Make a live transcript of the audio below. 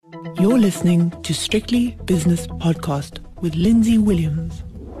You're listening to Strictly Business Podcast with Lindsay Williams.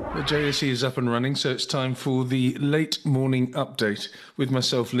 The JSE is up and running, so it's time for the late morning update with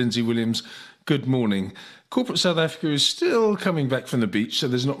myself, Lindsay Williams. Good morning. Corporate South Africa is still coming back from the beach, so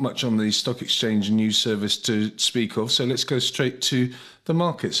there's not much on the stock exchange and news service to speak of. So let's go straight to the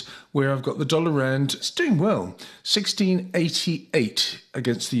markets, where I've got the dollar rand. It's doing well, 16.88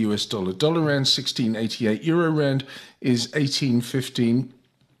 against the US dollar. Dollar rand 16.88. Euro rand is 18.15.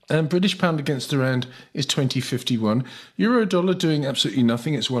 And British pound against the rand is 20.51. Euro dollar doing absolutely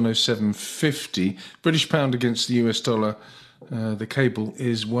nothing. It's 107.50. British pound against the US dollar, the cable,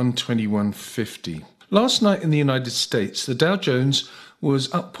 is 121.50. Last night in the United States, the Dow Jones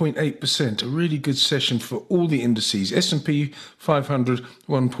was up 0.8%, a really good session for all the indices. S&P 500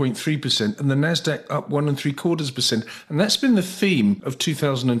 1.3% and the Nasdaq up 1.75%. And that's been the theme of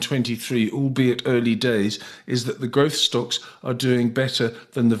 2023, albeit early days, is that the growth stocks are doing better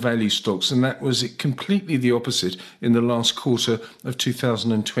than the value stocks. And that was completely the opposite in the last quarter of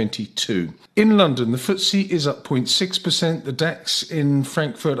 2022. In London, the FTSE is up 0.6%, the DAX in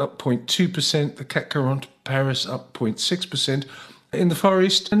Frankfurt up 0.2%, the CAC 40 Paris up 0.6%. In the Far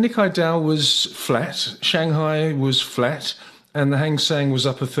East, Nikkei Dow was flat, Shanghai was flat, and the Hang Seng was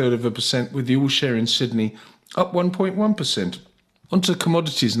up 0.33%, with the all-share in Sydney up 1.1%. On to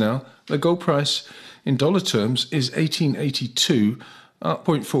commodities now. The gold price in dollar terms is $18.82, up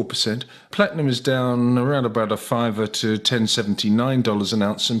 0.4%. Platinum is down around about a fiver to $10.79 an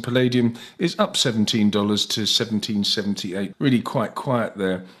ounce, and palladium is up $17 to $17.78. Really quite quiet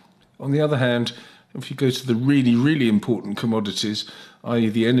there. On the other hand, if you go to the really, really important commodities, i.e.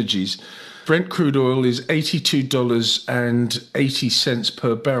 the energies, Brent crude oil is $82.80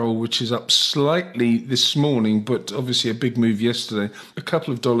 per barrel, which is up slightly this morning, but obviously a big move yesterday. A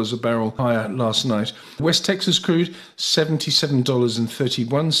couple of dollars a barrel higher last night. West Texas crude,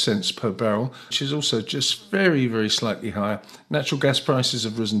 $77.31 per barrel, which is also just very, very slightly higher. Natural gas prices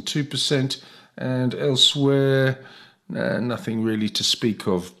have risen 2%, and elsewhere, nothing really to speak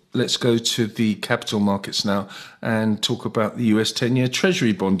of. Let's go to the capital markets now and talk about the US 10-year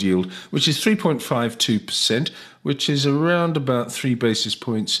Treasury bond yield, which is 3.52%, which is around about 3 basis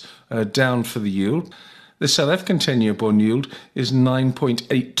points down for the yield. The South African 10-year bond yield is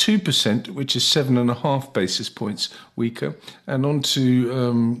 9.82%, which is 7.5 basis points weaker. And on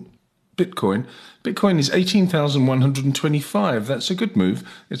to Bitcoin. Bitcoin is 18,125. That's a good move.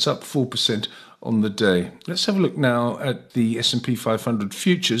 It's up 4% on the day. Let's have a look now at the S&P 500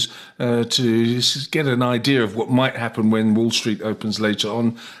 futures to get an idea of what might happen when Wall Street opens later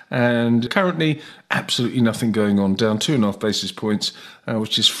on. And currently, absolutely nothing going on, down 2.5 basis points,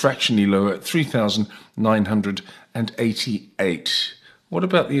 which is fractionally lower at 3,988. What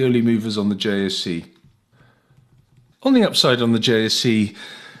about the early movers on the JSE? On the upside on the JSE,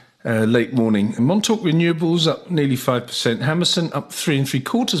 late morning, Montauk Renewables up nearly 5%, Hammerson up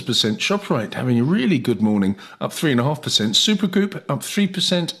 3.75%, ShopRite having a really good morning, up 3.5%, Supergroup up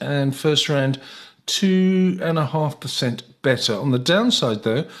 3%, and FirstRand 2.5% better. On the downside,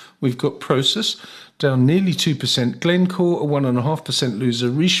 though, we've got Prosus down nearly 2%, Glencore a 1.5%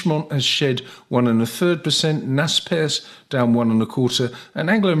 loser, Richemont has shed 1.33%, Naspers down 1.25%, and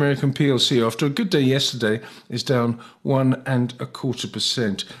Anglo American PLC, after a good day yesterday, is down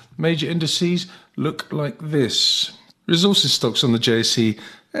 1.25%. Major indices look like this. Resources stocks on the JSE,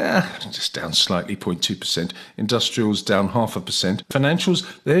 just down slightly, 0.2%. Industrials down 0.5%. Financials,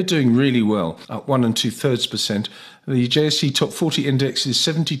 they're doing really well, up 1.2%. The JSE Top 40 index is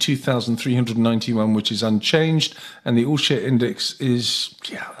 72,391, which is unchanged, and the all-share index is,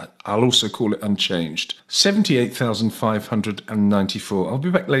 I'll also call it unchanged, 78,594. I'll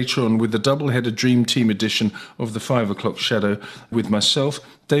be back later on with the double-header Dream Team edition of the 5 o'clock shadow with myself,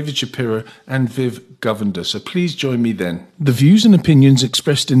 David Shapiro, and Viv Govender. So please join me then. The views and opinions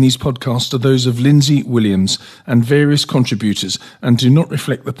expressed in these podcasts are those of Lindsay Williams and various contributors and do not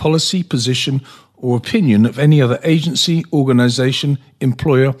reflect the policy, position, or opinion of any other agency, organisation,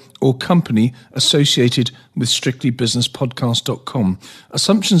 employer, or company associated with strictlybusinesspodcast.com.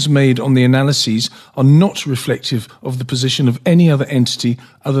 Assumptions made on the analyses are not reflective of the position of any other entity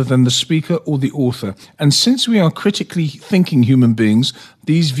other than the speaker or the author. And since we are critically thinking human beings,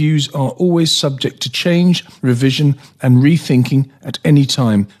 these views are always subject to change, revision, and rethinking at any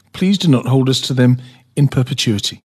time. Please do not hold us to them in perpetuity.